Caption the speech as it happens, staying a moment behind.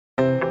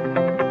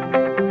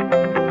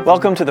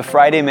Welcome to the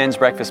Friday Men's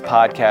Breakfast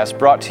Podcast,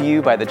 brought to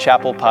you by the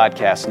Chapel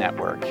Podcast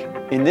Network.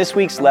 In this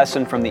week's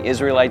lesson from the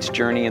Israelites'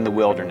 journey in the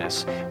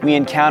wilderness, we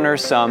encounter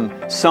some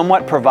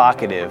somewhat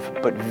provocative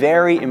but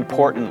very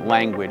important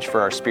language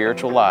for our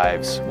spiritual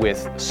lives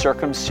with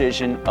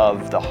circumcision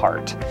of the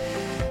heart.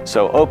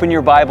 So open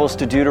your Bibles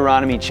to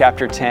Deuteronomy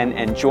chapter 10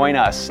 and join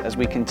us as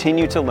we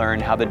continue to learn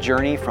how the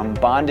journey from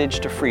bondage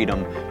to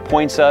freedom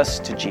points us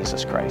to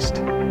Jesus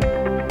Christ.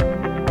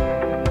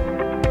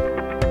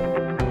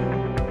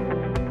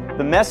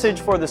 The message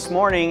for this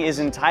morning is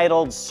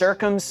entitled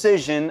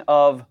Circumcision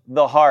of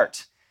the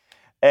Heart.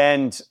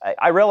 And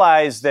I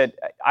realize that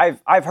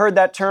I've heard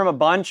that term a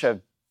bunch.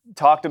 I've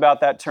talked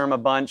about that term a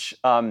bunch.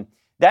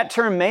 That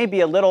term may be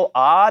a little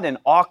odd and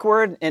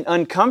awkward and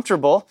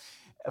uncomfortable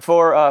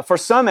for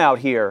some out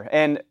here.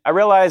 And I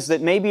realize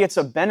that maybe it's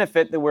a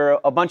benefit that we're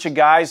a bunch of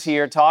guys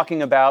here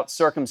talking about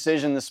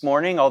circumcision this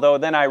morning, although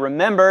then I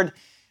remembered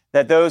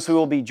that those who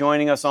will be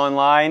joining us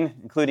online,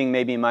 including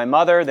maybe my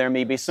mother, there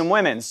may be some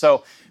women.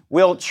 So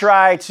we'll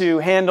try to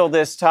handle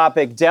this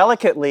topic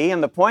delicately,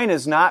 and the point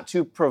is not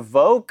to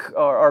provoke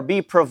or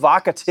be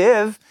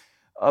provocative,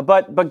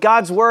 but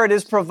God's Word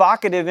is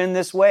provocative in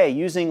this way,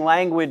 using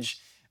language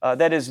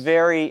that is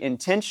very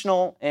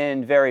intentional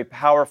and very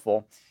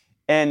powerful.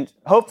 And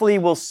hopefully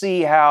we'll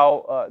see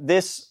how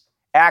this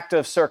act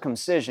of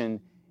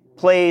circumcision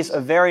plays a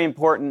very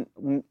important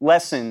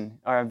lesson,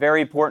 or a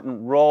very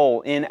important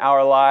role in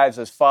our lives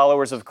as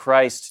followers of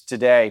Christ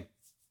today.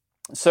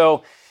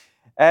 So,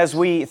 as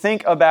we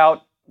think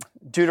about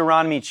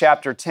Deuteronomy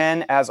chapter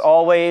 10, as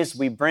always,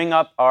 we bring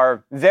up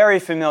our very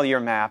familiar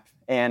map.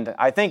 And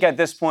I think at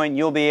this point,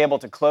 you'll be able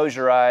to close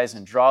your eyes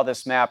and draw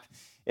this map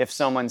if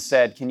someone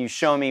said, "Can you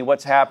show me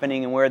what's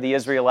happening and where the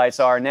Israelites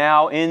are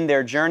now in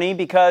their journey?"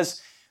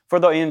 Because for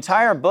the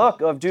entire book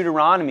of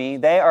Deuteronomy,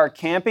 they are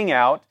camping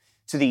out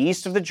to the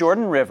east of the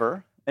Jordan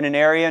River in an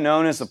area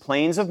known as the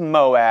Plains of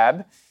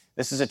Moab.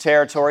 This is a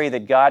territory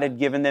that God had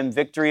given them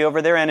victory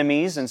over their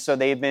enemies, and so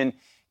they've been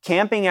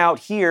camping out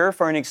here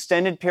for an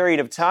extended period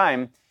of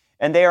time,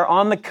 and they are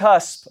on the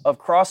cusp of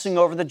crossing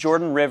over the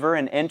Jordan River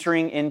and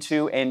entering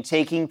into and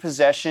taking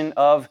possession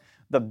of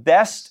the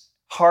best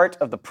part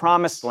of the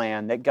promised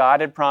land that God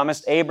had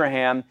promised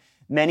Abraham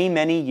many,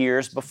 many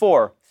years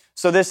before.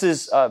 So this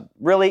is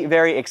really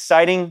very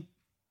exciting.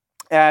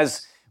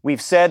 As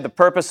we've said, the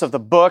purpose of the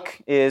book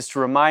is to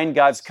remind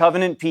God's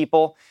covenant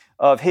people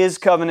of His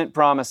covenant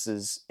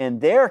promises and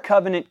their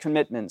covenant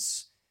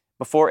commitments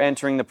before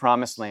entering the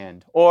promised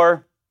land.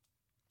 Or,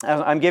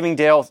 I'm giving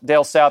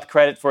Dale South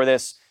credit for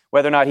this,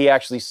 whether or not he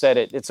actually said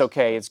it. It's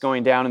okay. It's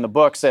going down in the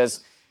book.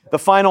 Says, the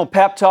final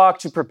pep talk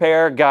to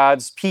prepare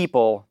God's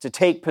people to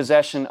take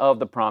possession of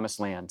the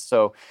promised land.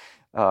 So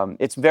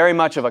it's very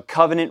much of a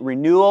covenant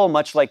renewal,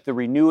 much like the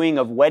renewing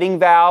of wedding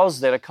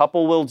vows that a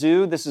couple will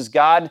do. This is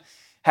God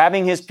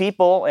having His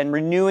people and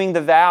renewing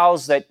the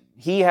vows that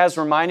He has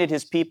reminded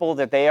His people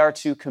that they are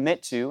to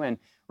commit to, and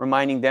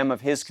reminding them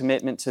of His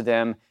commitment to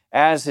them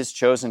as His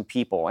chosen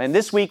people. And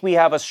this week we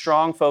have a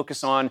strong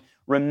focus on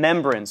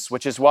remembrance,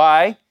 which is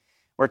why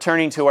we're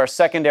turning to our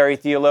secondary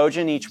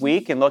theologian each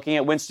week and looking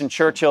at Winston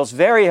Churchill's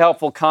very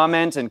helpful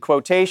comment and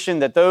quotation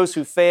that those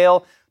who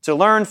fail to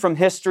learn from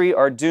history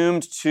are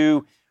doomed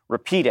to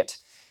repeat it.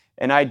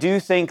 And I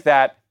do think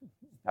that,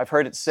 I've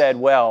heard it said,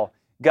 well,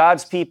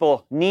 God's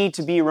people need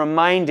to be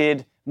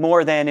reminded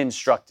more than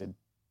instructed.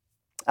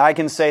 I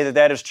can say that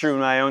that is true in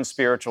my own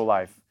spiritual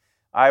life.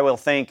 I will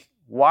think,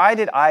 why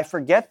did I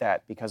forget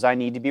that? Because I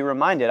need to be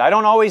reminded. I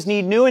don't always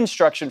need new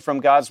instruction from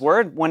God's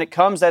Word. When it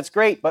comes, that's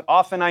great, but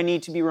often I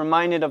need to be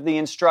reminded of the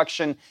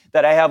instruction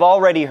that I have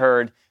already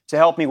heard to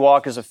help me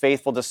walk as a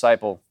faithful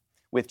disciple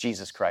with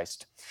Jesus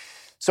Christ.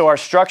 So our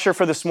structure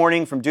for this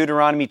morning from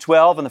Deuteronomy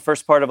 12 and the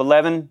first part of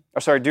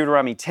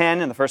Deuteronomy 10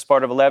 and the first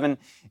part of 11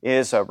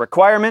 is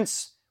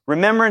requirements,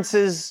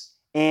 remembrances,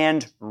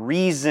 and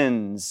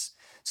reasons.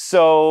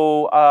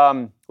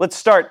 So let's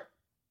start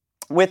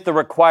with the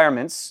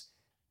requirements.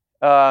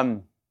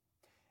 And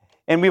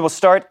we will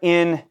start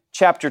in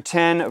chapter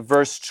 10,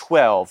 verse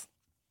 12.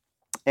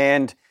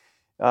 And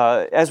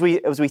as we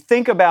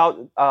think about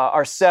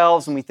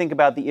ourselves and we think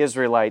about the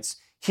Israelites,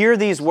 hear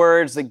these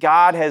words that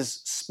God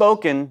has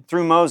spoken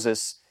through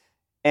Moses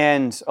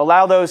and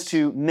allow those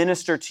to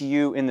minister to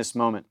you in this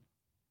moment.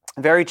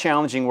 Very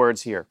challenging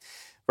words here.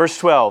 Verse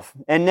 12,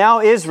 "And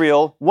now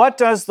Israel, what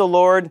does the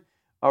Lord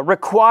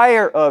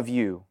require of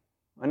you?"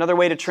 Another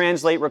way to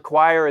translate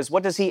require is,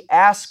 what does He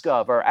ask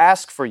of or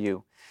ask for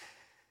you?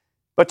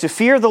 "But to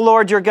fear the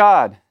Lord your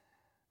God,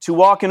 to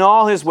walk in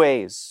all His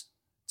ways,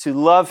 to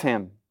love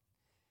Him,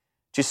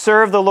 to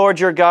serve the Lord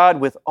your God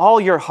with all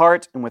your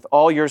heart and with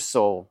all your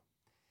soul,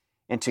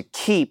 and to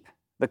keep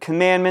the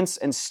commandments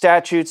and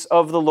statutes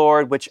of the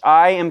Lord, which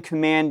I am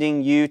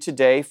commanding you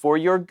today for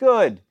your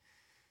good."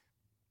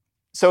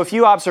 So a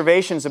few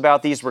observations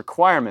about these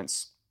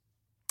requirements.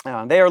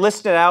 They are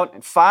listed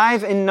out,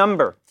 5 in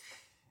number.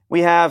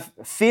 We have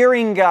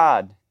fearing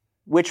God,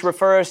 which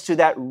refers to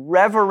that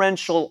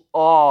reverential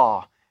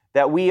awe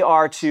that we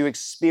are to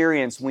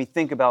experience when we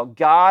think about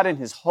God and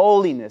His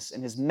holiness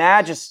and His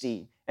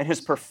majesty and His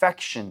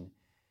perfection.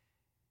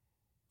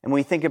 And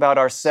we think about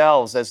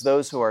ourselves as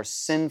those who are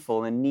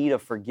sinful and in need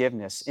of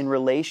forgiveness in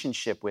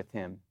relationship with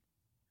Him.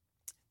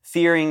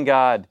 Fearing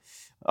God.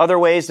 Other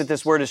ways that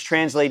this word is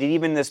translated,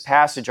 even in this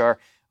passage, are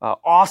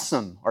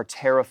awesome or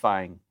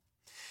terrifying.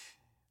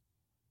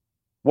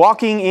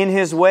 Walking in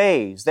His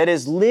ways, that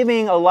is,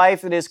 living a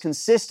life that is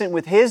consistent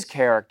with His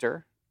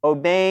character,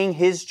 obeying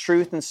His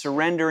truth and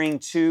surrendering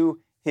to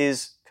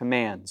His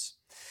commands.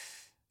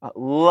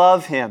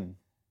 Love Him.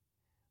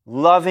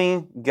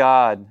 Loving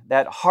God,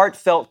 that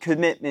heartfelt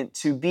commitment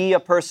to be a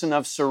person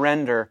of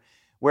surrender,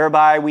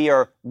 whereby we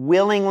are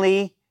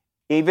willingly,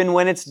 even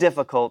when it's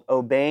difficult,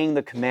 obeying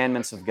the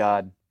commandments of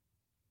God.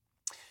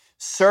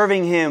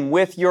 Serving Him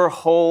with your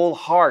whole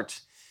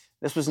heart.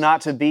 This was not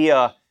to be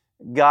a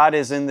God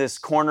is in this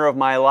corner of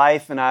my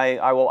life and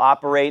I will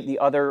operate the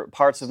other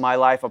parts of my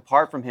life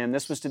apart from Him.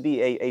 This was to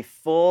be a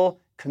full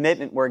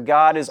commitment where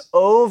God is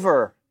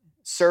over,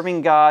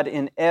 serving God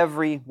in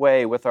every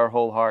way with our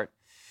whole heart.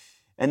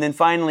 And then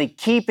finally,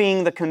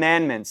 keeping the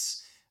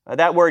commandments.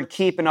 That word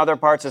keep in other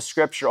parts of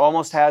Scripture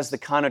almost has the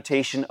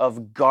connotation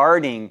of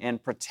guarding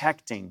and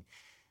protecting.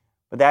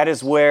 But that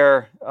is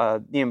where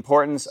the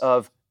importance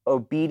of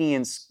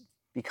obedience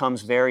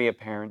becomes very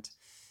apparent.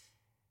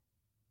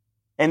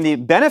 And the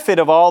benefit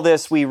of all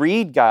this we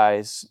read,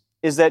 guys,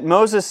 is that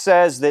Moses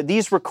says that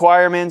these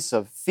requirements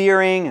of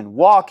fearing and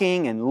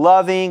walking and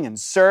loving and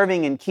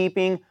serving and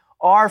keeping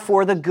are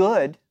for the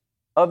good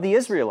of the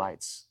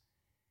Israelites.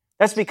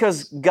 That's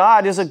because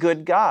God is a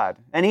good God,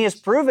 and He has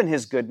proven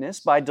His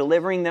goodness by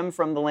delivering them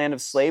from the land of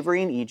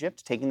slavery in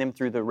Egypt, taking them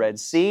through the Red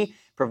Sea,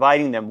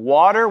 providing them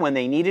water when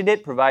they needed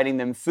it, providing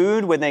them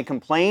food when they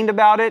complained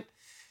about it,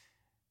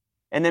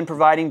 and then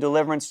providing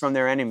deliverance from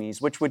their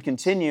enemies, which would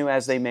continue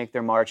as they make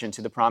their march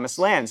into the Promised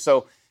Land.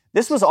 So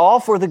this was all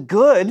for the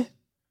good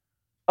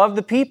of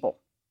the people,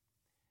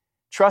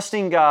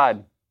 trusting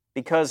God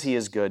because He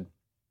is good.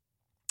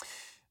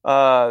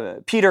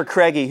 Peter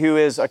Craigie, who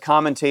is a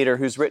commentator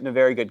who's written a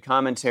very good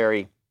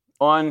commentary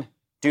on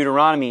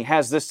Deuteronomy,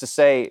 has this to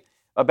say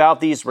about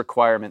these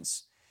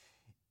requirements.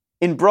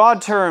 In broad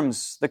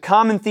terms, the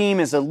common theme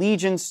is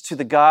allegiance to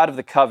the God of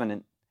the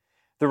covenant.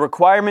 The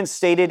requirements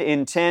stated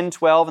in 10,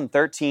 12, and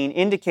 13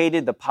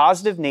 indicated the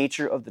positive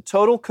nature of the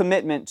total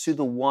commitment to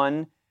the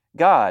one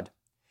God.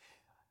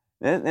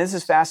 This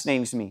is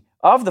fascinating to me.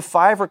 Of the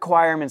 5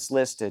 requirements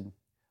listed,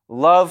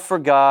 love for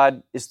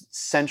God is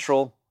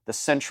the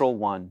central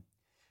one.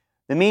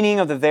 The meaning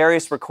of the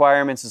various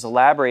requirements is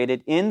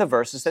elaborated in the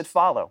verses that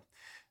follow.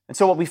 And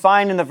so what we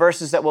find in the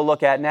verses that we'll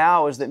look at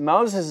now is that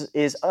Moses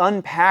is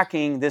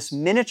unpacking this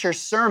miniature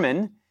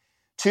sermon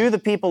to the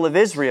people of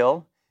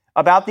Israel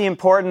about the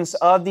importance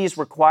of these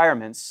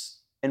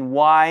requirements and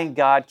why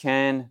God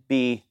can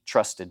be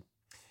trusted.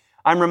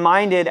 I'm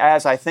reminded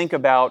as I think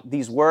about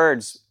these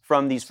words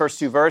from these first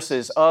 2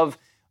 verses of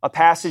a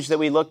passage that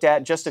we looked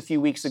at just a few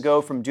weeks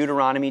ago from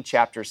Deuteronomy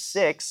chapter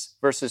 6,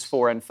 verses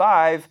 4 and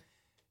 5,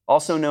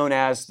 also known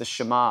as the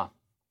Shema.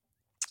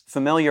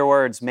 Familiar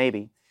words,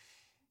 maybe.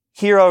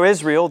 Hear, O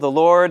Israel, the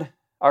Lord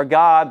our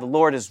God, the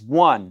Lord is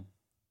one.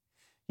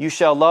 You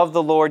shall love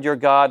the Lord your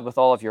God with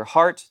all of your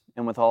heart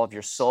and with all of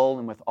your soul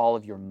and with all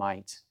of your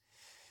might.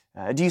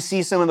 Do you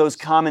see some of those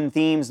common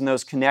themes and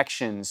those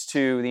connections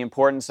to the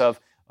importance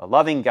of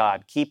loving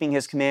God, keeping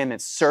His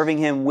commandments, serving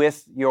Him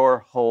with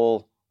your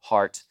whole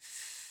heart?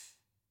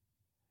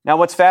 Now,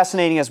 what's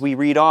fascinating as we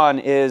read on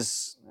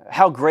is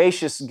how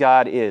gracious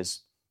God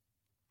is.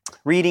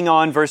 Reading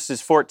on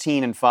verses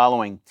 14 and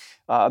following.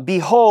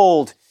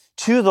 Behold,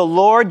 to the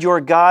Lord your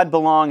God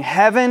belong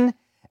heaven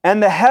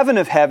and the heaven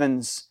of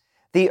heavens,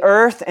 the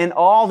earth and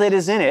all that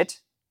is in it.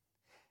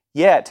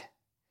 Yet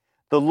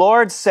the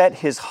Lord set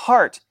His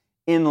heart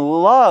in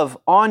love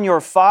on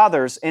your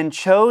fathers and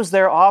chose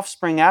their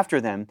offspring after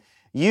them,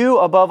 you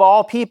above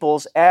all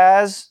peoples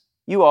as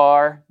you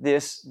are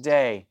this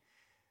day.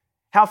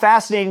 How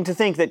fascinating to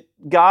think that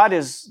God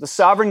is the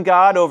sovereign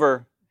God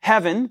over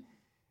heaven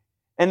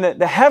and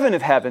the heaven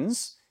of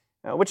heavens,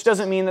 which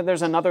doesn't mean that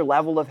there's another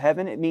level of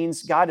heaven. It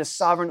means God is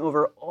sovereign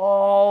over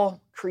all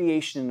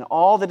creation,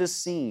 all that is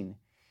seen.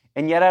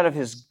 And yet out of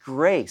His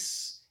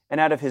grace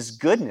and out of His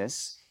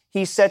goodness,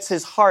 He sets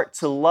His heart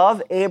to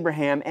love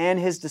Abraham and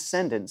his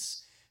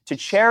descendants, to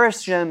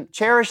cherish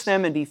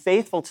them and be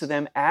faithful to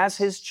them as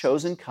His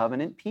chosen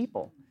covenant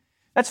people.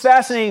 That's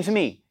fascinating to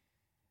me,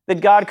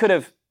 that God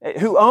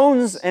who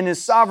owns and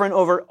is sovereign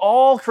over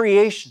all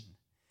creation,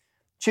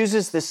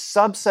 chooses this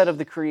subset of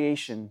the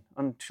creation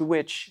unto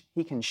which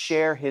He can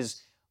share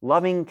His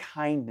loving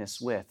kindness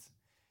with.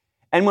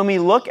 And when we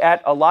look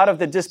at a lot of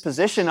the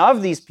disposition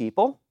of these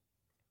people,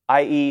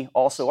 i.e.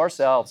 also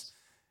ourselves,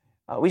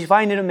 we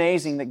find it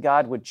amazing that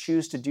God would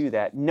choose to do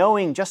that,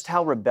 knowing just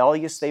how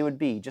rebellious they would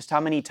be, just how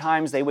many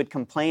times they would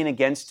complain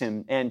against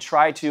Him and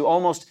try to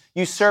almost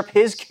usurp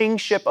His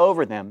kingship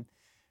over them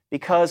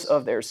because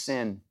of their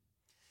sin.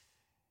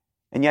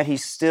 And yet He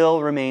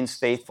still remains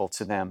faithful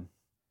to them.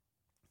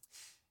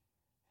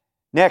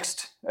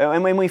 Next,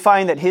 and when we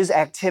find that His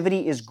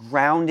activity is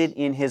grounded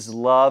in His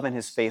love and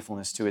His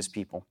faithfulness to His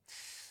people.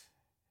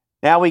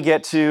 Now we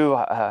get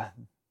to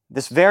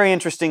this very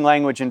interesting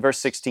language in verse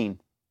 16.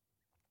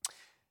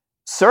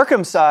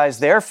 Circumcise,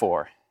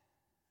 therefore,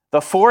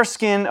 the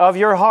foreskin of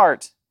your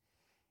heart,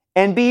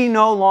 and be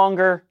no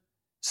longer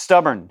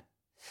stubborn.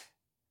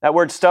 That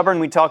word stubborn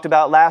we talked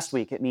about last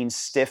week. It means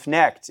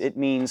stiff-necked. It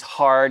means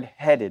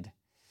hard-headed.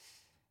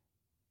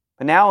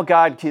 But now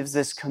God gives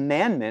this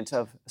commandment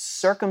of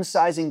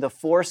circumcising the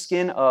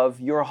foreskin of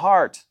your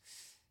heart.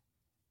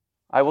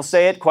 I will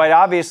say it quite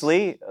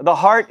obviously. The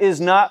heart is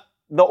not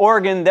the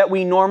organ that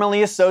we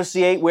normally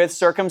associate with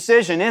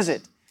circumcision, is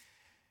it?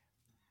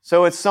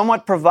 So it's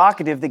somewhat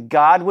provocative that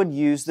God would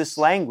use this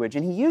language.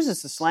 And He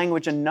uses this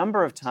language a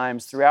number of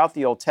times throughout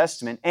the Old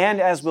Testament.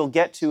 And as we'll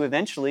get to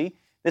eventually,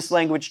 this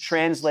language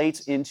translates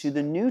into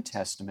the New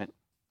Testament.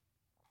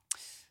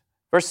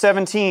 Verse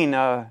 17,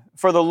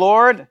 for the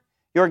Lord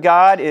your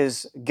God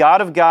is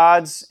God of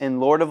gods and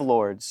Lord of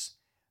lords,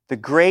 the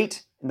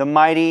great, the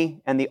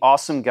mighty, and the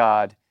awesome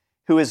God,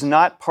 who is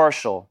not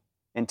partial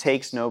and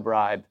takes no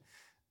bribe.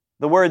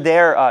 The word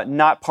there,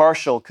 not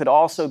partial, could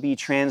also be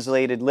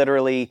translated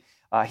literally,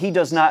 He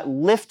does not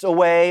lift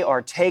away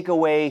or take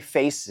away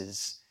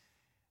faces.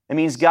 It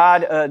means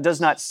God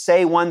does not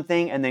say one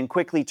thing and then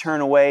quickly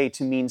turn away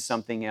to mean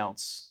something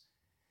else.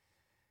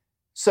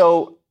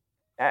 So,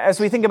 as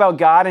we think about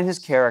God and His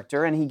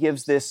character, and He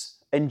gives this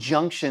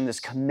injunction,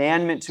 this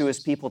commandment to His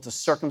people to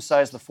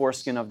circumcise the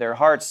foreskin of their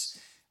hearts,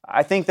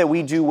 I think that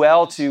we do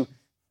well to,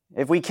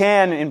 if we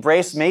can,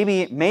 embrace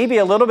maybe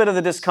a little bit of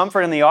the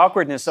discomfort and the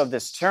awkwardness of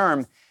this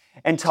term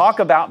and talk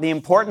about the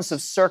importance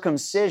of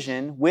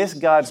circumcision with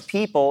God's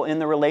people in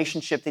the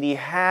relationship that He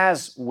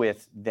has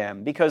with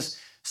them. Because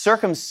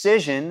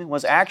circumcision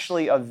was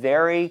actually a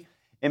very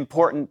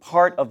important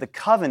part of the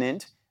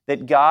covenant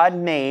that God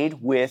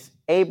made with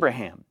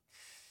Abraham.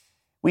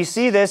 We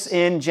see this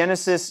in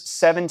Genesis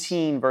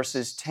 17,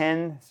 verses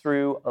 10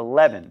 through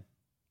 11,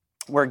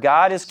 where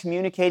God is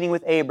communicating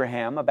with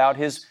Abraham about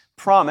His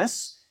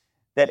promise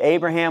that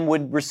Abraham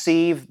would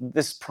receive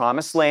this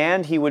promised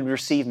land, he would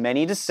receive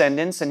many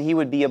descendants, and he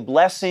would be a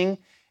blessing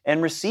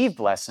and receive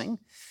blessing.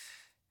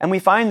 And we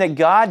find that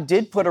God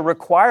did put a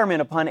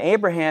requirement upon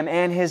Abraham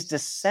and his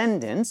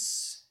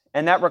descendants,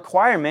 and that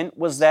requirement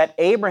was that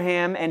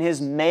Abraham and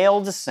his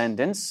male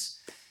descendants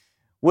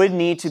would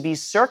need to be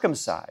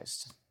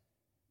circumcised.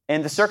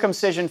 And the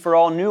circumcision for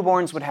all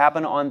newborns would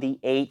happen on the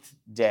 8th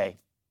day.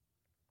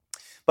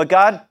 But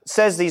God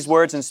says these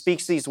words and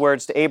speaks these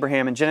words to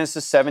Abraham in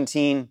Genesis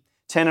 17,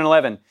 10 and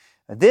 11.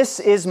 This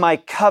is my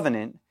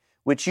covenant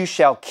which you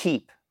shall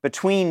keep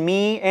between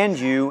me and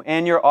you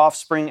and your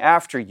offspring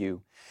after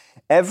you.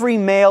 Every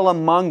male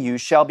among you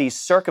shall be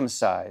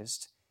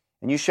circumcised,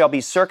 and you shall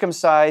be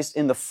circumcised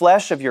in the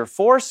flesh of your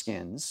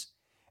foreskins,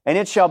 and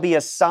it shall be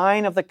a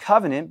sign of the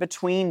covenant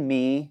between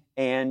me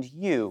and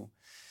you.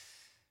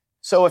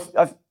 So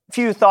a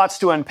few thoughts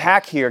to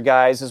unpack here,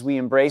 guys, as we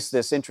embrace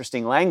this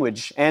interesting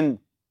language. And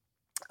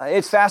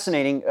it's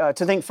fascinating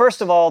to think,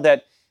 first of all,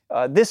 that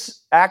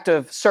this act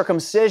of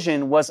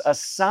circumcision was a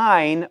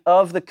sign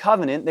of the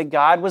covenant that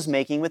God was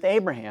making with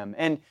Abraham.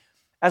 And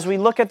as we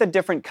look at the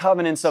different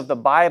covenants of the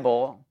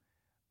Bible,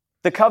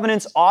 the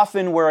covenants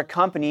often were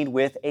accompanied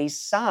with a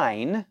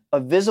sign, a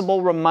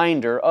visible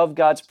reminder of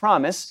God's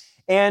promise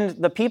and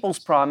the people's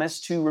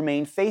promise to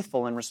remain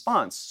faithful in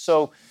response.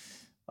 So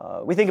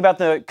we think about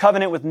the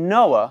covenant with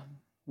Noah.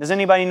 Does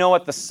anybody know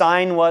what the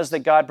sign was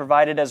that God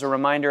provided as a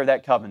reminder of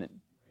that covenant?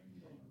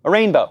 A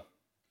rainbow,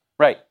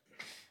 right.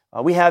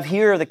 We have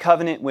here the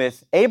covenant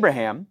with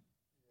Abraham,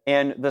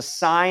 and the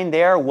sign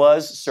there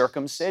was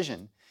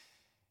circumcision.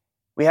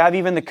 We have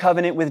even the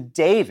covenant with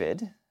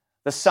David.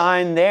 The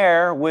sign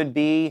there would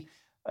be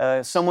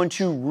someone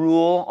to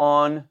rule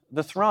on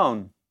the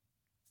throne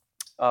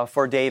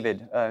for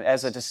David,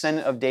 as a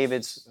descendant of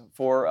David's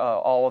for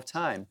all of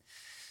time.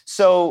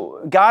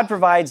 So God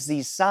provides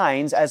these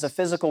signs as a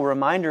physical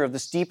reminder of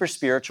this deeper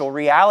spiritual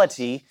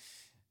reality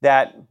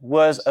that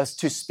was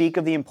to speak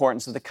of the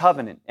importance of the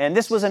covenant. And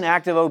this was an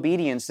act of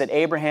obedience that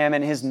Abraham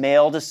and his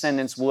male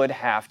descendants would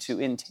have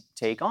to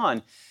take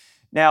on.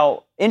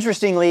 Now,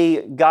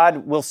 interestingly,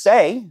 God will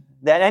say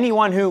that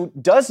anyone who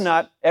does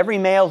not, every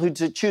male who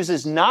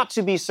chooses not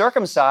to be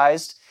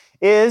circumcised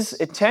is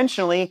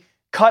intentionally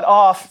cut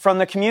off from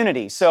the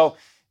community. So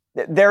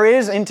there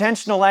is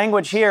intentional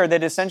language here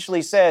that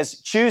essentially says,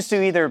 choose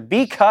to either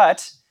be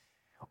cut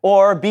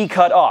or be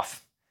cut off.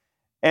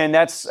 And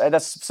that's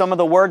some of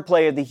the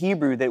wordplay of the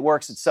Hebrew that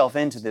works itself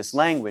into this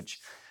language.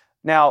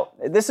 Now,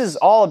 this is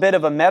all a bit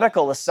of a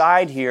medical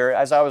aside here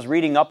as I was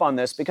reading up on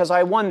this, because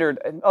I wondered,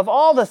 of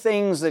all the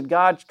things that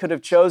God could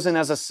have chosen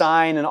as a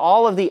sign and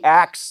all of the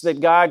acts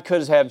that God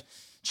could have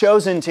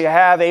chosen to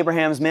have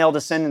Abraham's male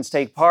descendants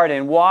take part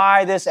in,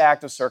 why this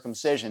act of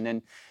circumcision?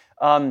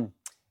 And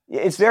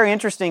it's very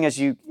interesting as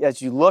you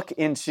look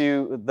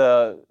into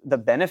the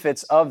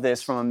benefits of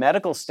this from a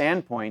medical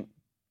standpoint.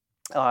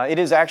 It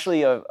is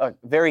actually a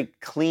very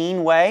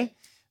clean way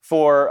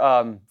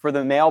for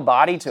the male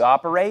body to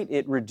operate.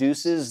 It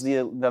reduces the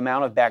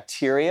amount of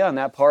bacteria in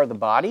that part of the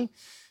body.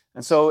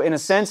 And so in a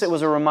sense, it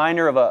was a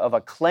reminder of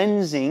a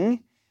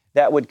cleansing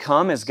that would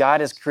come as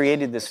God has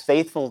created this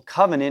faithful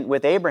covenant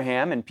with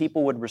Abraham, and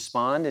people would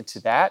respond to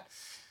that.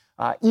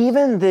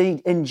 Even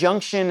the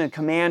injunction and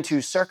command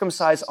to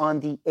circumcise on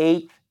the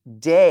 8th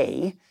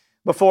day,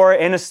 before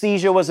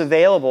anesthesia was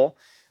available,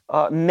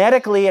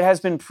 medically it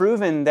has been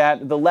proven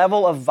that the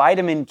level of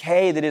vitamin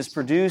K that is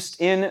produced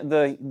in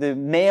the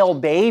male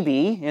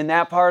baby in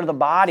that part of the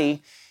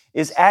body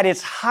is at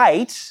its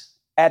height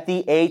at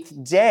the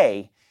 8th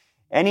day.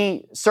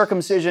 Any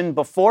circumcision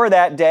before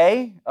that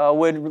day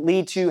would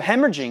lead to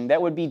hemorrhaging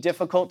that would be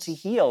difficult to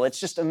heal. It's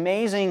just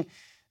amazing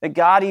that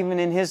God, even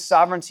in His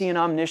sovereignty and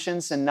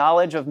omniscience and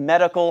knowledge of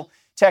medical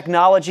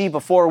technology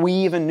before we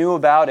even knew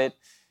about it,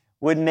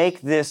 would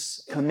make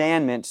this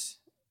commandment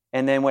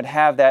and then would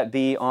have that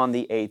be on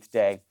the 8th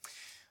day.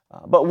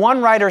 But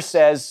one writer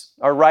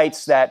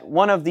writes that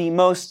one of the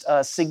most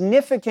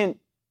significant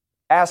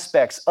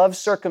aspects of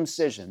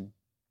circumcision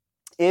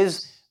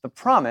is the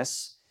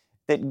promise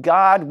that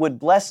God would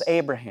bless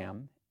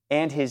Abraham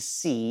and his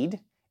seed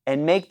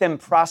and make them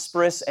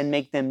prosperous and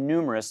make them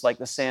numerous like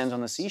the sands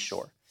on the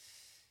seashore.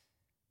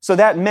 So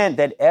that meant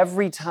that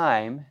every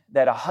time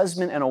that a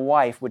husband and a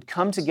wife would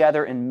come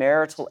together in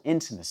marital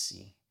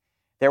intimacy,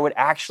 there would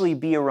actually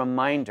be a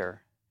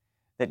reminder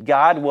that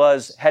God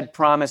had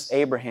promised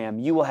Abraham,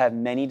 you will have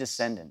many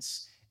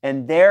descendants.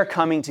 And their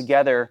coming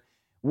together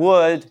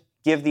would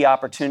give the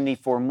opportunity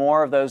for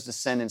more of those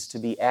descendants to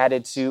be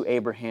added to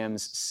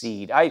Abraham's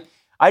seed.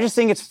 I just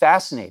think it's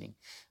fascinating.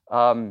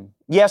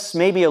 Yes,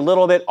 maybe a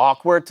little bit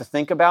awkward to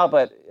think about,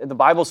 but the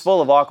Bible's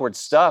full of awkward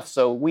stuff.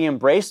 So we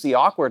embrace the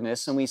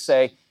awkwardness and we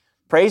say,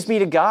 praise be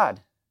to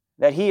God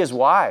that He is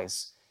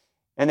wise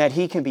and that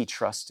He can be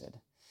trusted.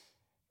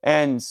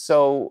 And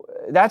so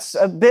that's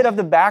a bit of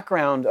the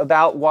background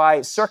about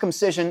why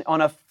circumcision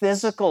on a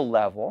physical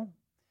level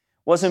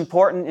was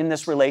important in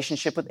this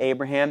relationship with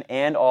Abraham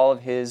and all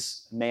of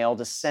his male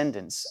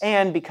descendants.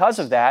 And because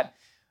of that,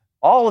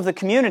 all of the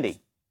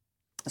community.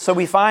 So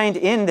we find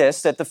in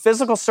this that the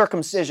physical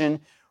circumcision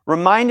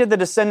reminded the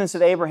descendants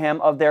of Abraham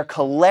of their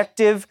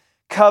collective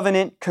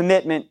covenant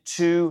commitment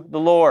to the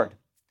Lord.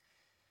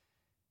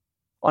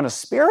 On a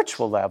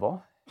spiritual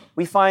level,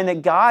 we find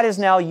that God is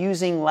now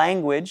using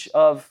language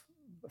of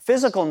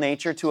physical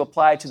nature to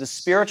apply to the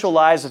spiritual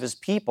lives of His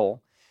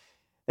people,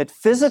 that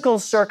physical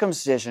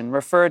circumcision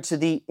referred to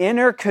the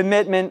inner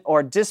commitment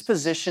or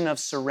disposition of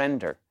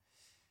surrender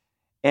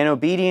and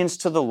obedience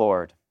to the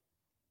Lord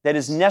that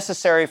is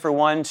necessary for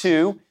one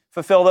to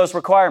fulfill those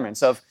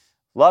requirements of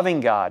loving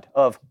God,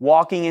 of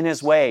walking in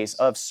His ways,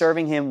 of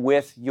serving Him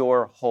with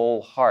your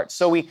whole heart.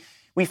 So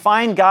we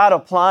find God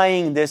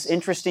applying this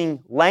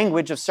interesting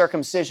language of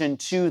circumcision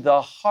to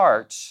the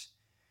heart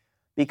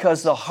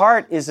because the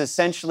heart is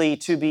essentially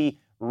to be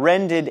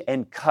rended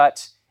and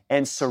cut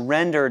and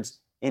surrendered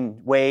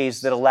in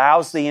ways that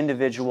allows the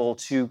individual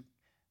to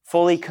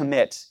fully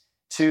commit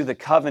to the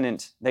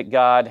covenant that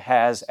God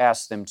has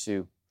asked them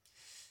to.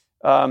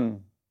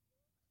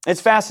 It's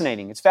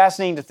fascinating. It's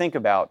fascinating to think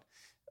about.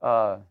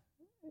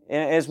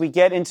 As we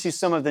get into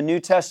some of the New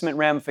Testament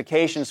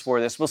ramifications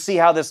for this, we'll see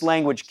how this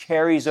language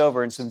carries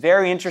over in some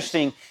very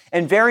interesting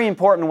and very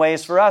important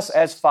ways for us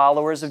as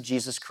followers of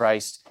Jesus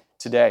Christ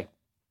today.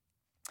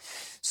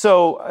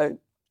 So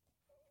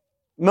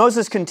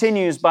Moses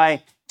continues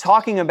by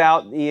talking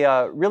about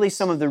really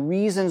some of the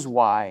reasons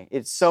why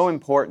it's so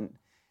important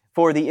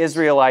for the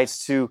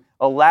Israelites to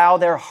allow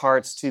their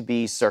hearts to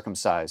be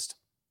circumcised.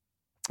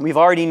 We've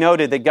already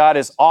noted that God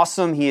is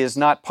awesome, He is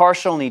not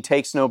partial, and He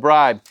takes no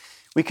bribe.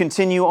 We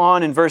continue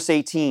on in verse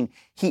 18.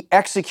 He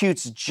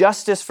executes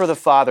justice for the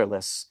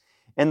fatherless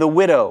and the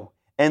widow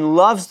and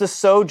loves the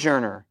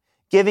sojourner,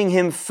 giving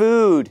him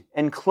food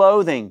and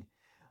clothing.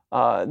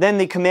 Then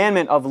the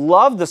commandment of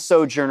love the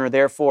sojourner,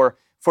 therefore,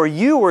 for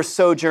you were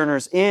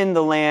sojourners in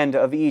the land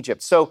of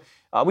Egypt. So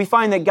we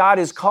find that God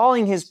is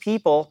calling His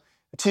people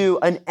to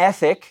an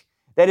ethic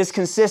that is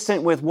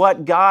consistent with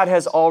what God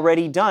has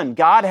already done.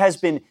 God has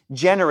been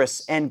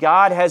generous and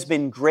God has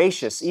been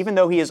gracious. Even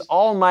though He is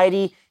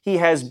almighty, He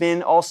has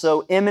been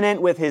also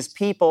immanent with His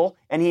people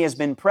and He has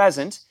been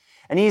present.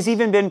 And He has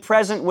even been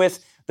present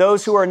with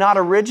those who are not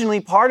originally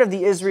part of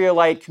the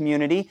Israelite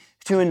community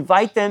to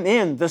invite them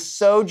in, the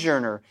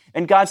sojourner.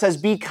 And God says,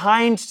 be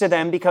kind to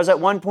them because at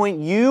one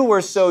point you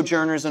were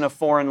sojourners in a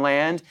foreign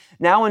land.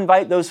 Now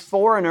invite those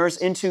foreigners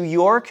into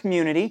your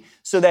community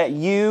so that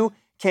you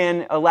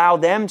can allow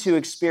them to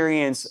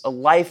experience a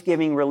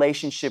life-giving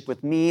relationship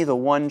with me, the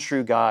one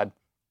true God.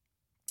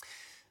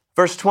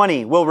 Verse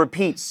 20 will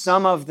repeat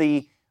some of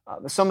the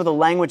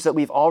language that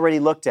we've already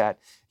looked at.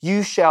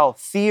 You shall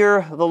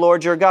fear the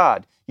Lord your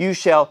God. You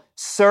shall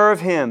serve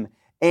Him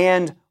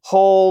and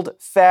hold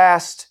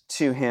fast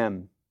to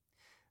Him.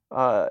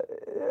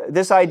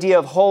 This idea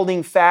of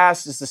holding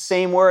fast is the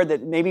same word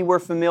that maybe we're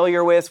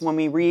familiar with when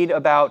we read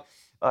about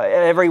at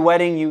every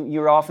wedding.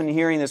 You're often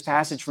hearing this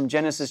passage from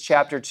Genesis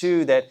chapter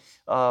 2 that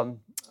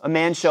a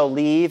man shall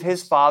leave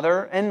his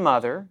father and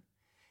mother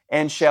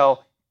and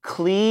shall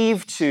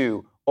cleave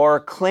to or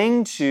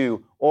cling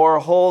to or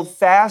hold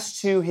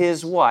fast to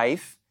his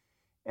wife,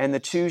 and the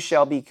two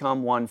shall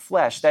become one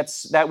flesh.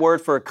 That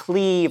word for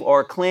cleave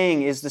or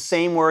cling is the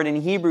same word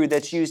in Hebrew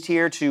that's used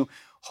here to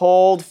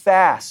hold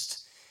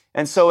fast.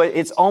 And so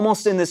it's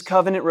almost in this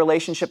covenant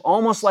relationship,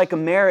 almost like a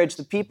marriage.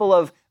 The people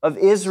of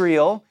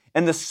Israel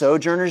and the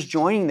sojourners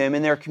joining them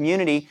in their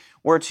community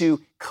were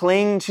to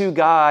cling to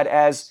God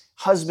as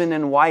husband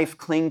and wife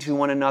cling to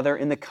one another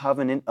in the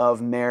covenant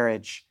of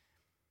marriage.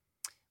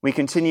 We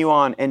continue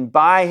on, and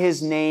by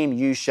his name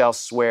you shall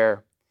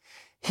swear.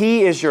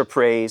 He is your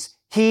praise.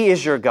 He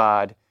is your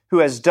God, who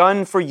has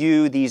done for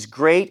you these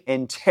great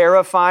and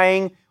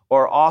terrifying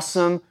or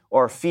awesome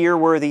or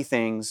fear-worthy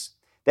things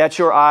that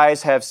your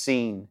eyes have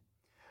seen.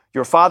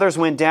 Your fathers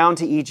went down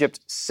to Egypt,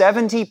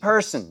 70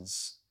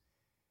 persons.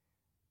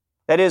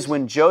 That is,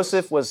 when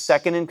Joseph was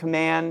second in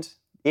command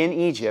in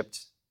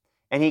Egypt,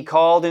 and he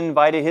called and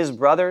invited his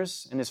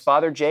brothers and his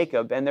father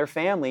Jacob and their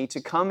family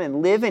to come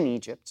and live in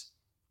Egypt.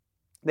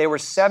 They were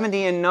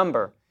 70 in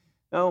number.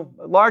 No,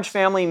 a large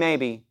family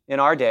maybe in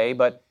our day,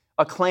 but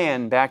a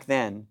clan back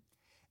then.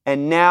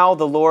 And now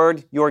the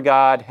Lord your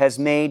God has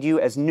made you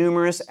as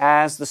numerous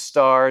as the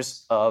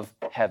stars of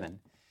heaven.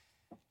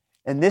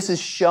 And this is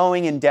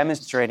showing and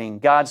demonstrating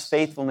God's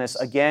faithfulness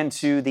again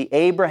to the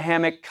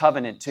Abrahamic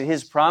covenant, to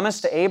his promise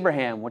to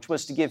Abraham, which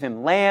was to give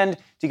him land,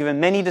 to give him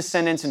many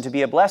descendants, and to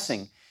be a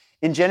blessing.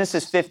 In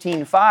Genesis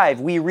 15:5,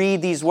 we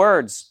read these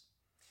words,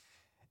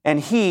 and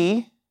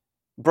he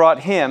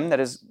brought him, that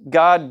is,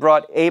 God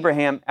brought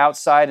Abraham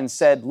outside and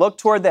said, look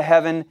toward the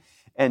heaven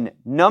and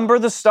number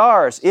the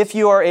stars, if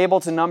you are able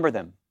to number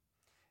them.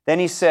 Then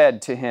he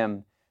said to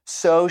him,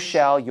 so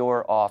shall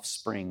your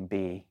offspring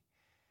be.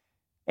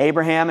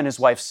 Abraham and his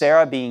wife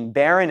Sarah, being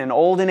barren and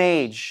old in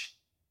age,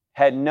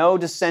 had no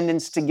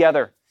descendants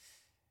together.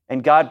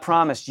 And God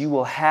promised, you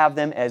will have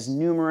them as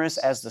numerous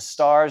as the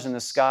stars in the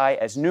sky,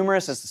 as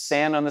numerous as the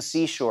sand on the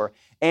seashore.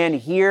 And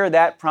here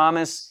that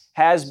promise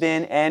has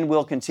been and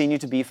will continue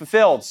to be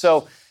fulfilled.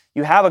 So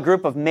you have a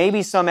group of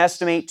maybe some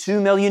estimate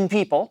 2 million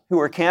people who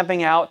are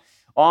camping out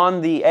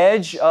on the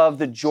edge of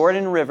the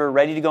Jordan River,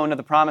 ready to go into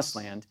the promised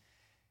land.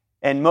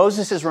 And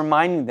Moses is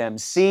reminding them,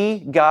 see,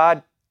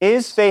 God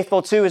is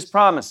faithful to his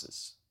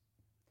promises.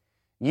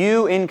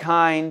 You, in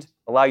kind,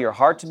 allow your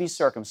heart to be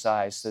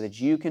circumcised so that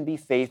you can be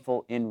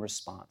faithful in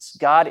response.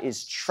 God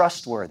is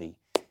trustworthy.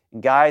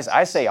 And guys,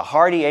 I say a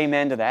hearty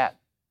amen to that.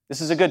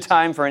 This is a good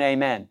time for an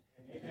amen.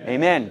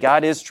 Amen.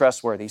 God is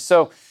trustworthy.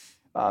 So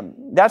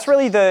that's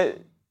really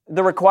the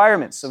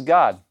requirements of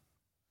God.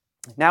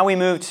 Now we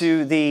move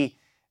to the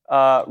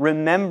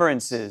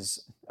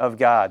remembrances of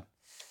God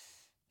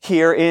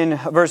here in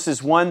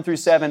verses 1 through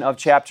 7 of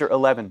chapter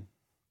 11.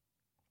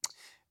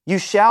 You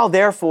shall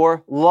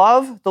therefore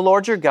love the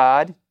Lord your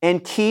God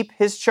and keep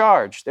his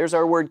charge. There's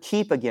our word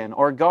keep again,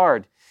 or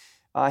guard.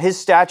 His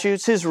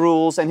statutes, his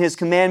rules, and his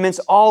commandments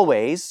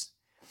always.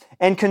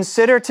 And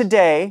consider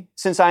today,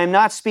 since I am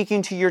not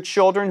speaking to your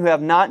children who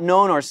have not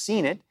known or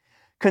seen it,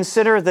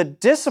 consider the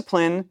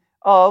discipline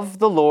of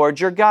the Lord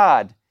your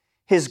God,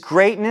 his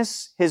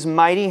greatness, his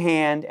mighty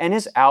hand, and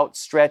his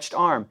outstretched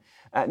arm.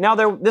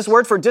 This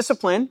word for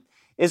discipline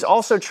is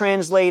also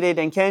translated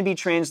and can be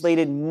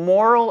translated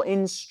moral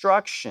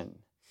instruction.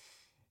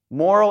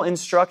 Moral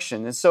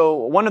instruction. And so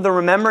one of the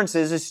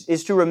remembrances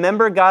is to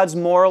remember God's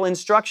moral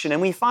instruction.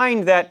 And we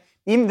find that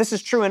even this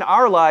is true in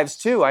our lives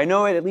too. I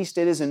know at least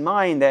it is in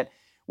mine, that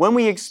when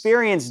we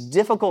experience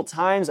difficult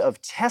times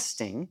of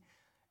testing,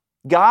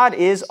 God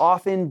is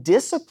often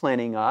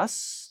disciplining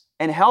us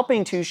and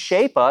helping to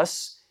shape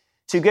us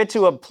to get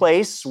to a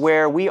place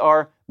where we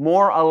are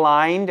more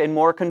aligned and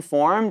more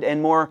conformed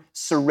and more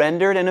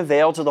surrendered and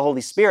availed to the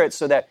Holy Spirit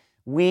so that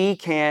we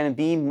can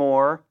be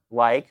more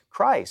like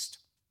Christ.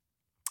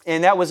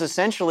 And that was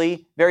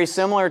essentially very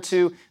similar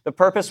to the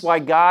purpose why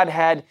God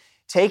had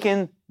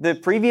taken the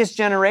previous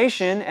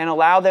generation and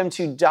allowed them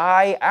to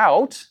die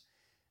out,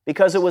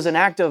 because it was an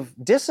act of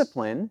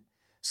discipline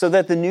so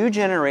that the new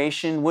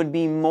generation would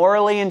be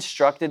morally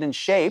instructed and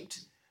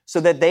shaped so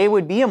that they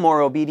would be a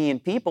more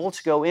obedient people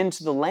to go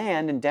into the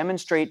land and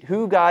demonstrate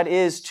who God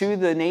is to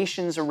the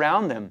nations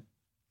around them.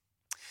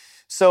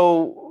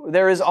 So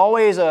there is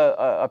always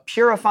a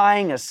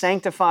purifying, a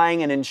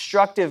sanctifying, an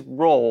instructive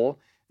role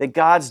that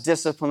God's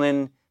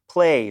discipline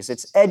plays.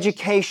 It's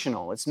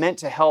educational. It's meant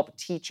to help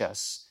teach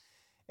us.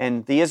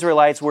 And the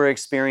Israelites were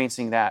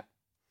experiencing that.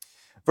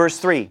 Verse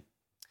 3,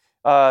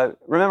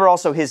 remember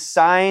also his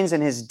signs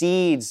and his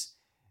deeds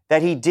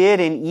that he did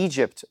in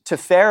Egypt to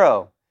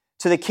Pharaoh,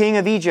 to the king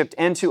of Egypt,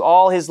 and to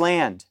all his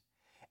land,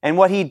 and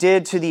what he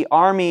did to the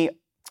army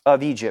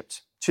of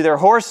Egypt, to their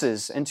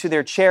horses and to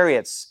their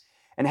chariots,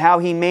 and how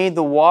he made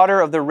the water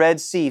of the Red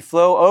Sea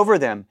flow over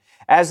them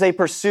as they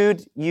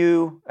pursued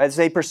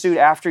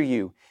after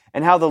you,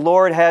 and how the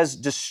Lord has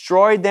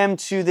destroyed them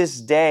to this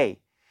day,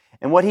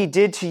 and what he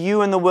did to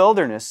you in the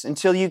wilderness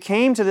until you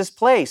came to this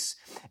place,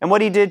 and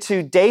what he did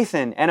to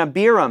Dathan and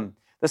Abiram,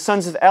 the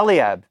sons of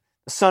Eliab,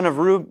 the son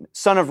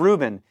of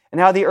Reuben, and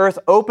how the earth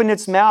opened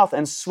its mouth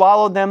and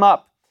swallowed them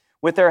up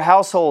with their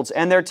households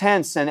and their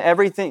tents and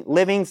everything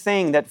living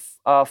thing that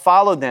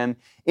followed them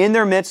in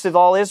their midst of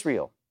all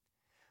Israel.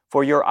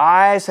 For your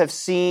eyes have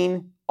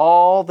seen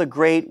all the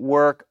great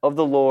work of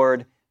the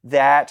Lord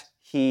that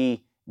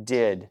He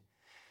did.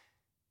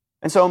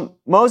 And so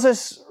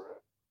Moses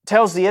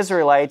tells the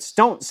Israelites,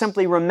 don't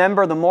simply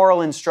remember the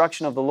moral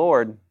instruction of the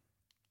Lord,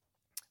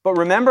 but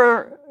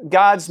remember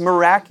God's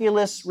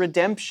miraculous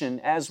redemption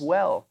as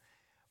well.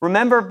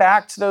 Remember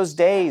back to those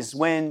days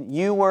when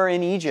you were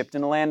in Egypt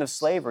in the land of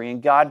slavery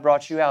and God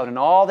brought you out and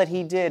all that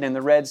He did in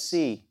the Red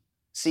Sea.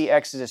 See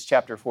Exodus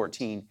chapter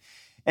 14.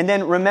 And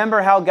then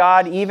remember how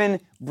God even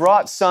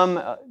brought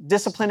some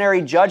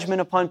disciplinary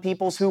judgment upon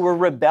peoples who were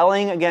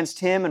rebelling against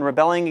Him and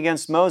rebelling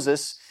against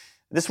Moses.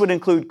 This would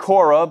include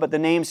Korah, but the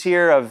names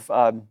here of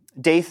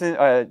Dathan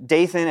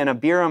and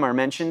Abiram are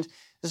mentioned.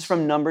 This is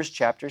from Numbers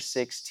chapter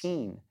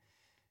 16.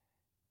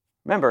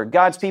 Remember,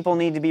 God's people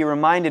need to be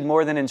reminded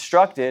more than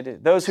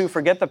instructed. Those who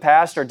forget the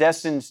past are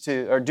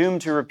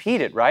doomed to repeat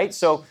it, right?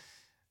 So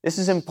this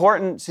is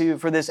important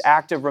for this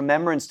act of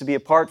remembrance to be a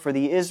part for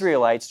the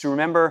Israelites, to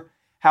remember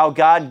how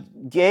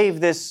God gave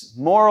this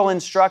moral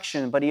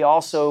instruction, but He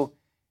also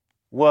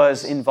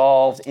was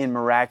involved in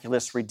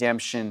miraculous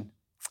redemption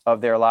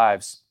of their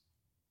lives.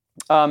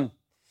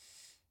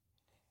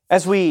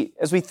 As we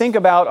think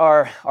about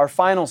our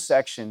final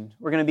section,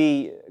 we're going to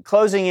be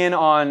closing in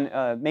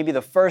on maybe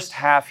the first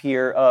half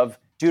here of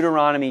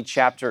Deuteronomy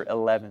chapter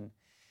 11.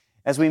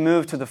 As we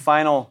move to the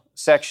final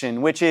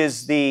section, which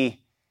is the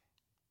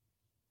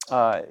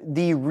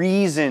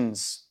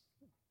reasons,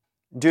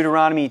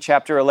 Deuteronomy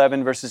chapter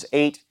 11, verses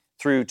 8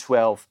 through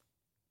 12.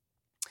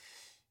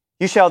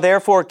 You shall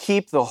therefore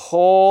keep the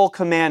whole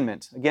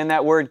commandment. Again,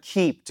 that word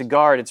keep, to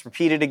guard, it's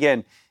repeated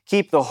again.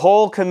 Keep the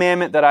whole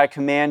commandment that I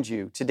command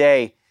you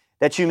today,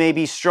 that you may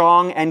be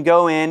strong and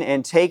go in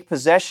and take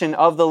possession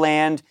of the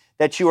land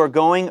that you are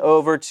going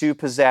over to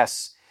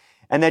possess,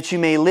 and that you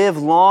may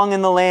live long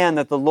in the land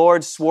that the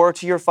Lord swore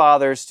to your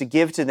fathers to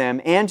give to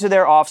them and to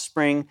their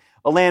offspring,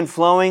 a land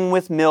flowing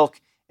with milk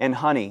and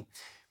honey.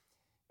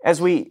 As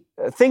we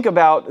think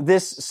about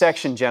this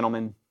section,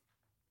 gentlemen,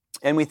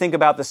 and we think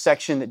about the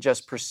section that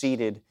just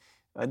preceded,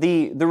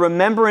 the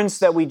remembrance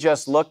that we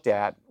just looked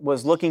at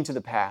was looking to the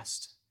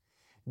past.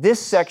 This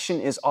section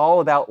is all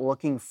about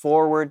looking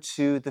forward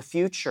to the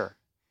future.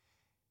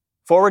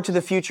 Forward to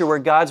the future where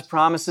God's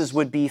promises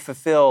would be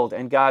fulfilled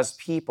and God's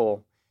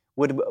people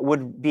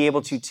would be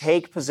able to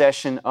take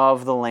possession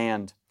of the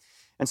land.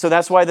 And so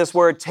that's why this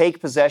word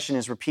take possession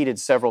is repeated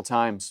several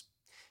times,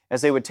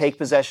 as they would take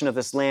possession of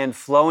this land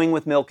flowing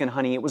with milk and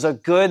honey. It was a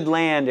good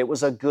land. It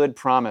was a good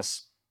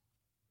promise.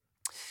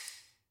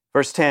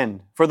 Verse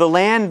 10, for the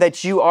land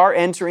that you are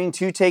entering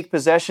to take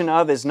possession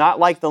of is not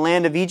like the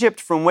land of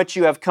Egypt from which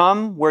you have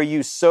come, where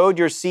you sowed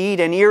your seed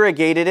and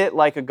irrigated it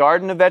like a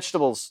garden of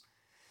vegetables.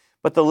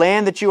 But the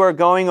land that you are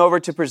going over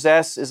to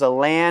possess is a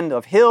land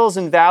of hills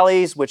and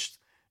valleys, which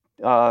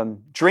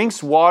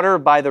drinks water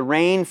by the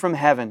rain from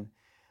heaven,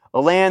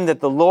 a land that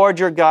the Lord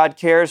your God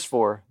cares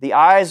for. The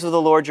eyes of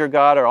the Lord your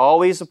God are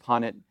always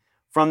upon it,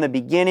 from the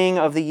beginning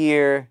of the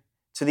year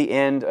to the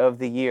end of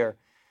the year.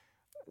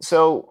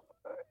 So,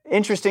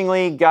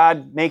 interestingly,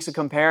 God makes a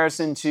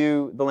comparison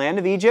to the land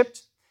of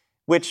Egypt,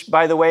 which,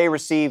 by the way,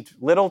 received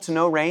little to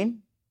no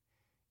rain.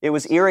 It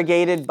was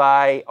irrigated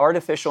by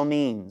artificial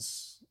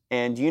means.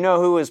 And you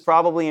know who is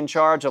probably in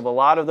charge of a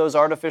lot of those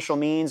artificial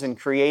means and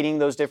creating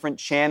those different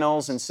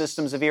channels and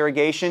systems of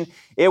irrigation?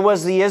 It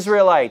was the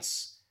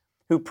Israelites,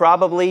 who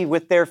probably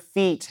with their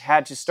feet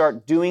had to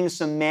start doing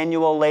some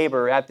manual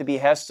labor at the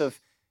behest of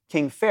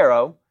King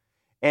Pharaoh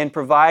and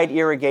provide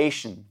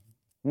irrigation,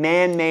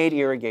 man-made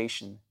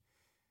irrigation.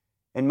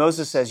 And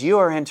Moses says, you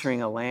are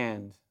entering a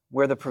land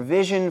where the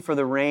provision for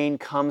the rain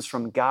comes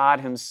from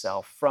God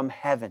Himself, from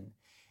heaven,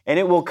 and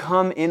it will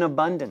come in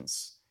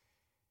abundance,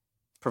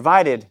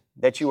 provided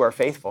that you are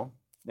faithful.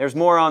 There's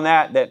more on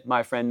that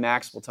my friend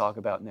Max will talk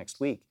about next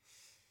week.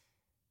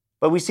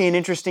 But we see an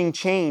interesting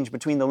change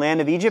between the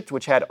land of Egypt,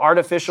 which had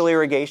artificial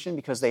irrigation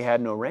because they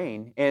had no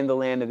rain, and the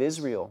land of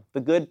Israel, the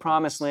good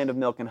promised land of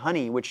milk and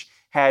honey, which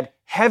had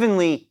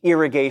heavenly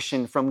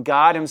irrigation from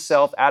God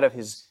Himself out of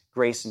His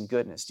grace and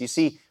goodness. Do you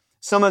see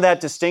some of that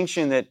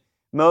distinction that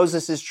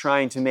Moses is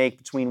trying to make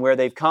between where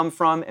they've come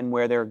from and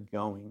where they're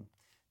going,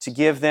 to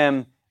give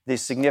them the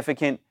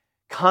significant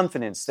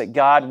confidence that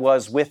God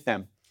was with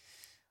them?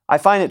 I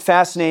find it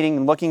fascinating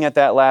in looking at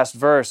that last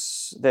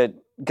verse that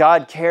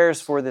God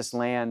cares for this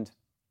land,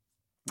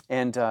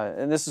 and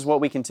this is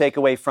what we can take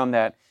away from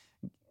that.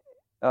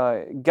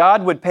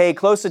 God would pay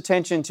close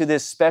attention to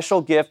this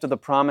special gift of the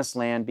promised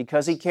land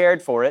because He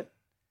cared for it,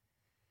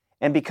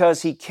 and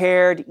because He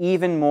cared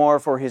even more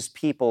for His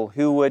people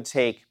who would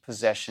take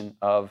possession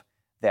of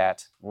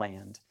that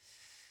land.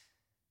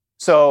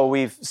 So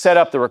we've set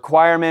up the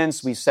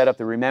requirements, we've set up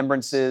the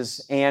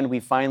remembrances, and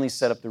we finally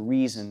set up the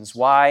reasons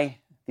why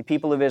the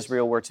people of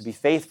Israel were to be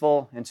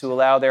faithful and to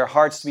allow their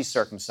hearts to be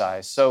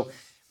circumcised. So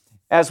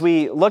as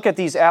we look at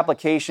these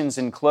applications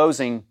in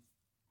closing,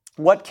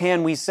 what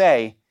can we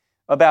say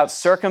about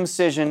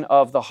circumcision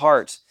of the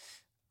heart?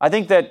 I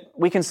think that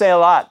we can say a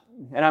lot.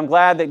 And I'm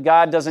glad that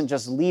God doesn't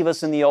just leave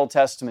us in the Old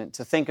Testament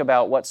to think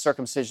about what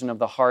circumcision of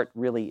the heart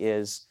really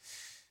is.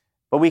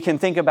 But we can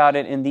think about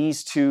it in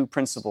these two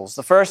principles.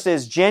 The first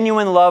is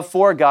genuine love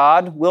for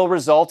God will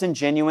result in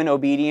genuine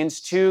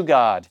obedience to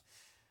God.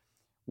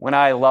 When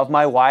I love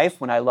my wife,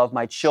 when I love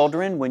my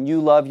children, when you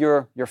love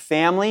your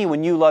family,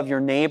 when you love your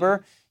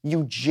neighbor,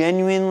 you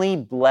genuinely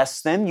bless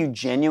them, you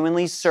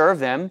genuinely serve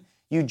them,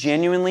 you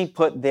genuinely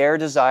put their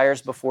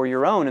desires before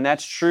your own. And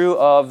that's true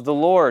of the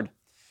Lord.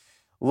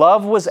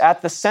 Love was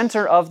at the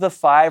center of the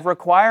 5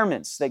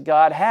 requirements that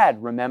God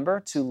had,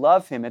 remember, to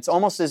love Him. It's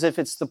almost as if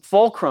it's the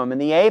fulcrum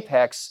and the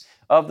apex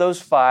of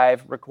those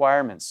 5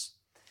 requirements.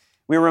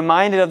 We're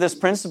reminded of this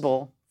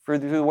principle through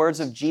the words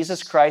of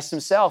Jesus Christ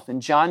Himself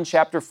in John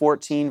chapter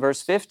 14,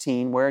 verse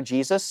 15, where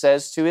Jesus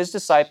says to His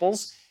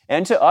disciples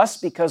and to us,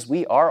 because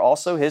we are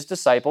also His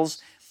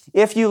disciples,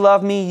 "If you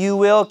love me, you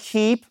will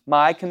keep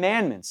my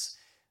commandments."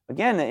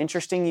 Again, the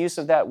interesting use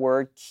of that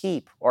word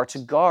keep, or to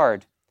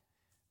guard,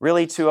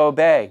 really to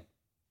obey.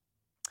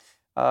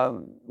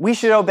 We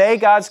should obey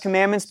God's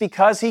commandments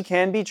because He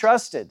can be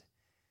trusted.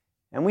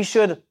 And we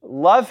should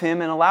love Him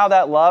and allow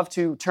that love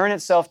to turn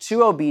itself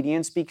to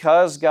obedience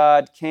because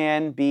God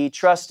can be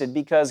trusted.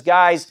 Because,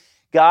 guys,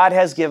 God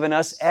has given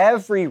us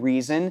every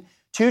reason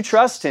to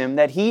trust Him,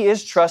 that He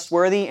is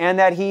trustworthy and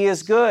that He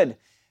is good.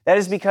 That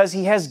is because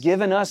He has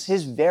given us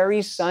His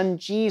very Son,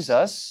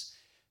 Jesus,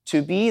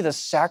 to be the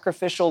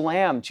sacrificial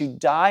lamb, to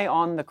die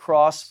on the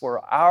cross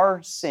for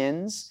our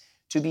sins,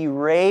 to be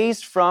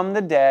raised from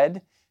the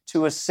dead,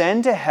 to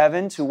ascend to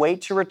heaven, to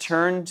wait to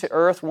return to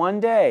earth one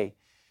day.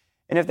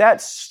 And if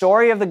that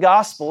story of the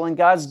gospel and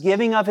God's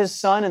giving of His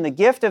Son and the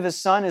gift of His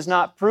Son is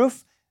not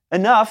proof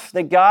enough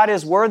that God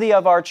is worthy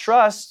of our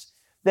trust,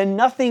 then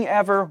nothing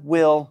ever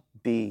will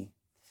be.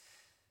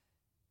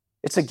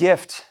 It's a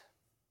gift.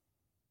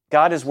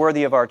 God is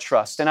worthy of our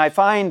trust. And I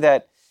find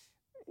that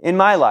in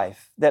my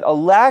life, that a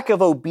lack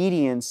of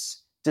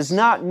obedience does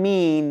not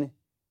mean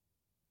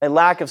a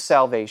lack of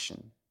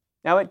salvation.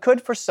 Now, it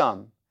could for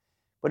some,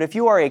 but if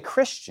you are a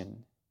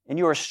Christian and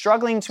you are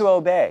struggling to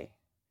obey,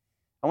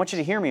 I want you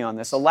to hear me on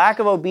this. A lack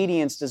of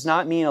obedience does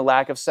not mean a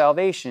lack of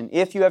salvation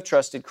if you have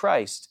trusted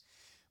Christ.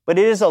 But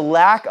it is a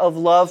lack of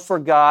love for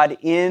God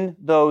in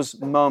those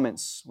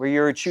moments where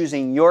you're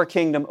choosing your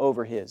kingdom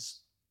over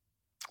His,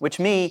 which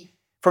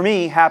for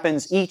me,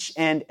 happens each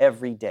and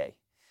every day.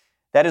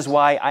 That is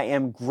why I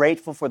am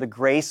grateful for the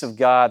grace of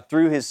God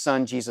through His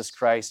Son, Jesus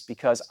Christ,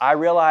 because I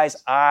realize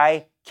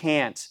I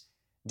can't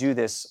do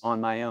this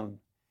on my own,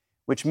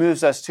 which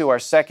moves us to our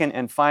second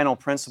and final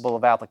principle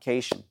of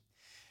application.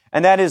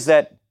 And that is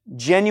that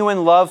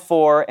genuine love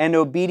for and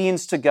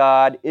obedience to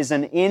God is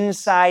an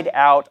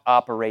inside-out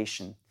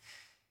operation.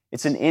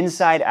 It's an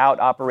inside-out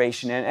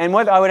operation. And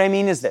what I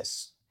mean is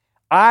this: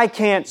 I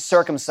can't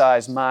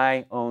circumcise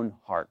my own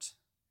heart,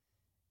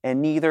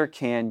 and neither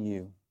can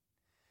you.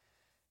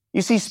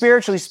 You see,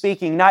 spiritually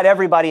speaking, not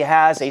everybody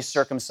has a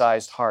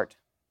circumcised heart.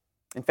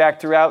 In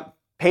fact, throughout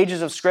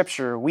pages of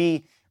Scripture,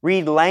 we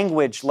read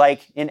language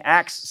like in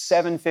Acts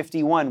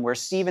 7:51, where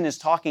Stephen is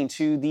talking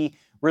to the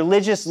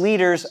religious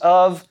leaders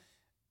of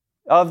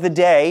the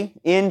day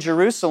in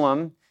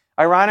Jerusalem,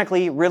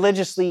 ironically,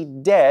 religiously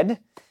dead,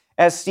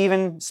 as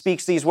Stephen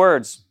speaks these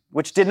words,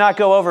 which did not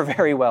go over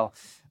very well.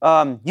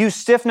 You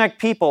stiff-necked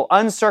people,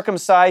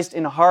 uncircumcised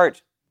in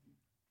heart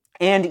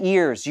and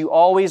ears, you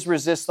always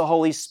resist the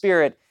Holy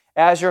Spirit.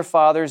 As your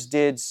fathers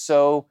did,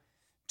 so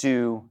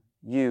do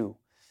you.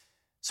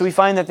 So we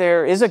find that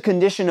there is a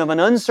condition of an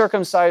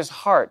uncircumcised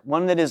heart,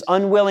 one that is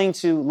unwilling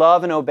to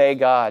love and obey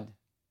God.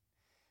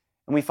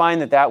 And we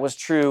find that that was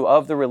true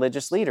of the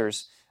religious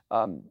leaders.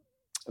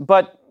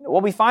 But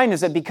what we find is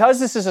that because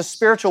this is a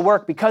spiritual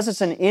work, because it's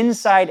an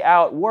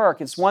inside-out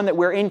work, it's one that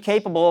we're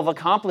incapable of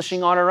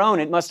accomplishing on our own.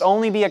 It must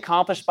only be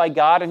accomplished by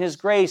God and His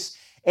grace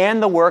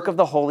and the work of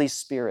the Holy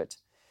Spirit.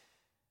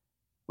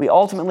 We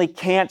ultimately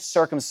can't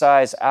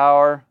circumcise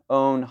our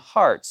own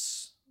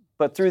hearts,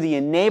 but through the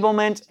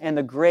enablement and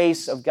the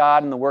grace of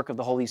God and the work of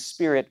the Holy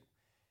Spirit,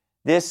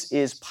 this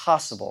is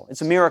possible.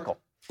 It's a miracle.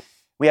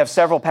 We have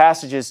several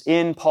passages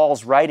in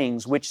Paul's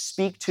writings which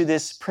speak to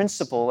this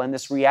principle and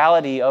this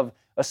reality of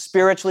a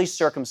spiritually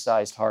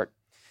circumcised heart.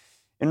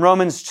 In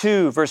Romans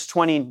 2, verse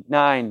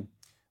 29,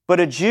 "But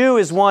a Jew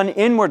is one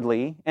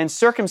inwardly, and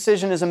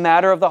circumcision is a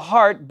matter of the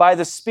heart by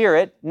the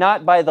Spirit,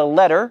 not by the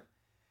letter.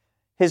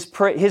 His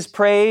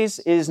praise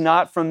is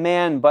not from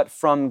man, but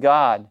from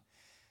God."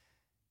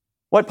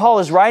 What Paul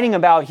is writing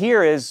about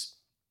here is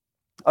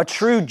a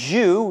true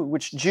Jew,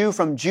 which Jew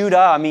from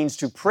Judah means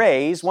to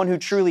praise, one who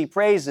truly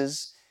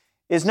praises,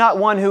 is not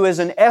one who is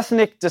an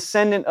ethnic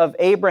descendant of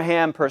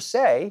Abraham per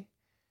se,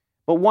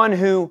 but one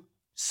who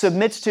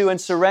submits to and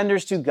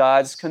surrenders to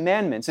God's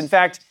commandments. In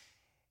fact,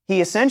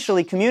 he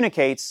essentially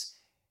communicates,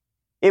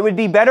 it would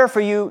be better for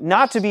you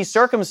not to be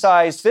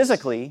circumcised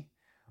physically,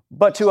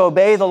 but to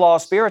obey the law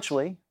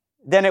spiritually,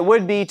 than it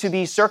would be to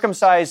be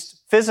circumcised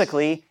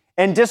physically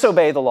and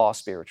disobey the law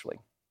spiritually.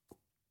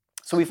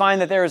 So we find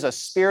that there is a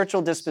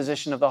spiritual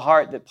disposition of the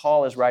heart that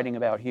Paul is writing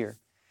about here.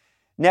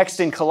 Next,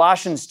 in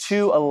Colossians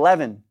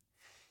 2:11,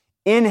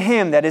 "In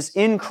Him," that is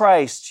in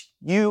Christ,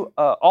 you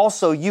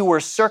were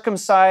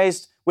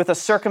circumcised with a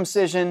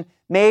circumcision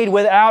made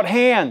without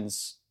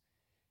hands.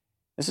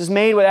 This is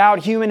made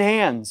without human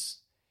hands.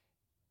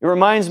 It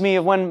reminds me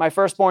of when my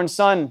firstborn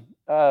son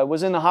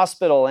was in the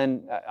hospital,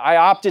 and I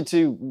opted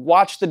to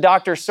watch the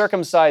doctor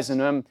circumcise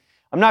him.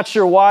 I'm not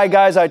sure why,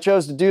 guys, I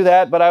chose to do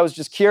that, but I was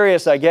just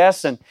curious, I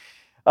guess. And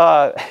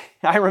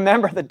I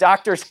remember the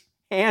doctor's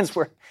hands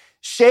were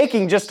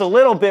shaking just a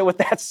little bit with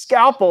that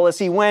scalpel as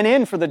he went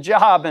in for the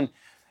job. And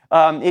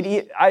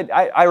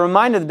I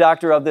reminded the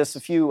doctor of this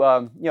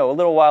a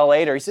little while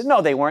later. He said,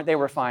 "No, they weren't. They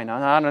were fine."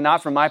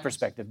 Not from my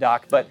perspective,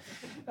 Doc. But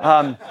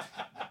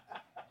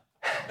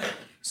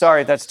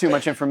sorry if that's too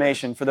much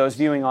information for those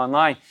viewing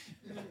online.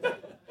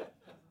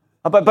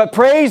 But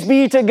praise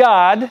be to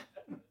God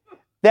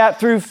that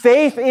through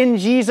faith in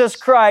Jesus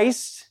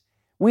Christ,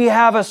 we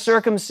have a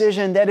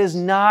circumcision that is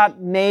not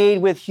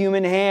made with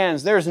human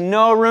hands. There's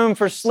no room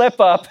for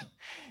slip-up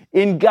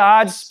in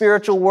God's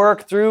spiritual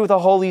work through the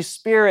Holy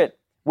Spirit.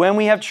 When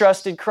we have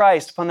trusted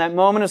Christ upon that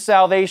moment of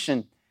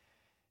salvation,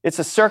 it's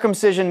a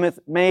circumcision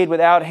made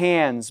without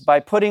hands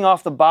by putting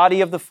off the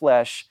body of the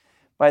flesh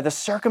by the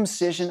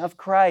circumcision of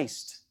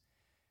Christ.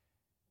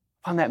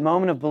 Upon that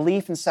moment of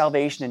belief in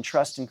salvation and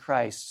trust in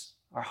Christ,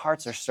 our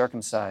hearts are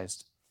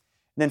circumcised.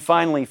 And then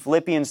finally,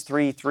 Philippians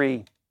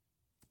 3:3.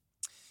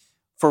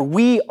 For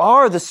we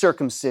are the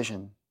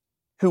circumcision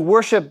who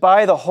worship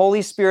by the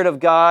Holy Spirit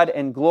of God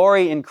and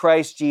glory in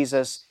Christ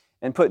Jesus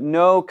and put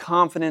no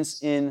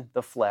confidence in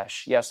the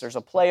flesh. Yes, there's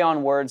a play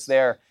on words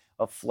there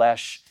of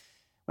flesh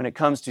when it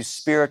comes to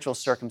spiritual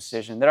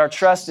circumcision, that our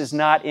trust is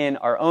not in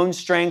our own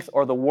strength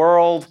or the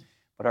world,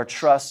 but our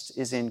trust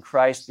is in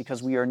Christ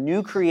because we are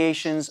new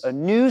creations, a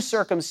new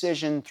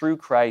circumcision through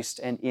Christ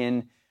and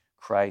in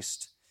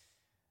Christ.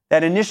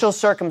 That initial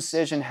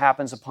circumcision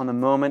happens upon the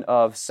moment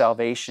of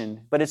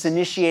salvation, but it's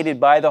initiated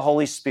by the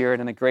Holy Spirit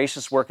and the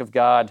gracious work of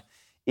God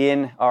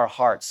in our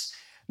hearts.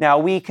 Now,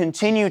 we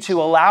continue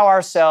to allow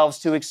ourselves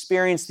to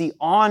experience the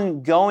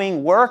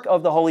ongoing work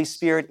of the Holy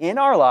Spirit in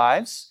our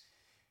lives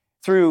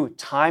through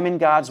time in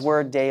God's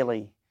Word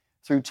daily,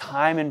 through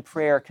time in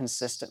prayer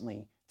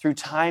consistently, through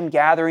time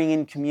gathering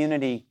in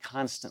community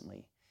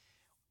constantly.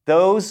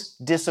 Those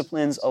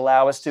disciplines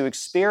allow us to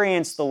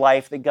experience the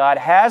life that God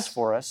has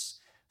for us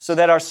so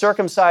that our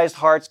circumcised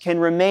hearts can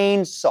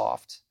remain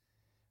soft,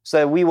 so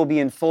that we will be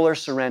in fuller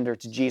surrender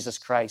to Jesus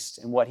Christ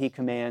and what He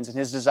commands and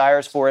His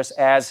desires for us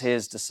as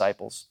His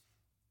disciples.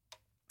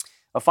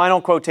 A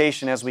final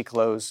quotation as we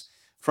close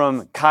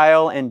from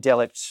Keil and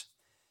Delitzsch.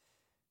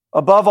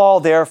 Above all,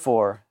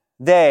 therefore,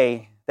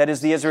 they, that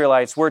is the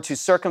Israelites, were to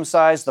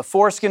circumcise the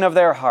foreskin of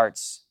their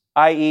hearts,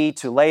 i.e.,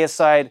 to lay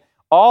aside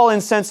all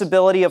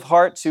insensibility of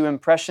heart to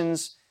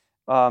impressions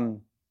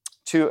from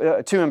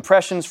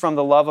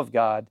the love of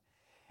God,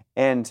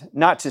 and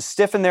not to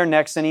stiffen their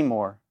necks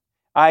anymore,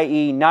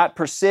 i.e., not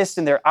persist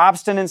in their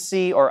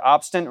obstinacy or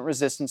obstinate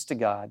resistance to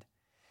God.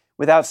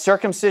 Without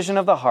circumcision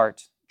of the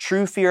heart,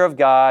 true fear of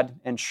God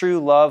and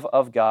true love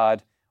of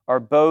God are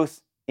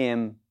both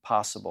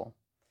impossible.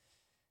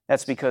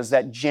 That's because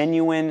that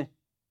genuine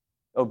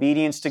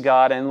obedience to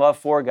God and love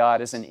for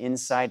God is an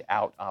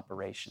inside-out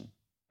operation.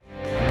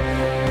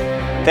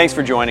 Thanks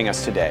for joining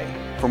us today.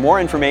 For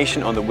more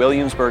information on the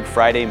Williamsburg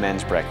Friday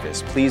Men's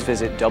Breakfast, please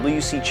visit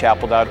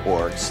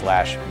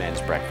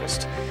wcchapel.org/men's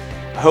breakfast.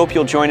 I hope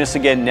you'll join us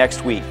again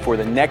next week for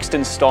the next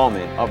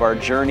installment of our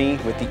journey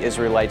with the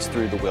Israelites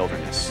through the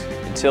wilderness.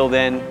 Until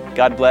then,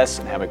 God bless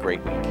and have a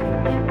great week.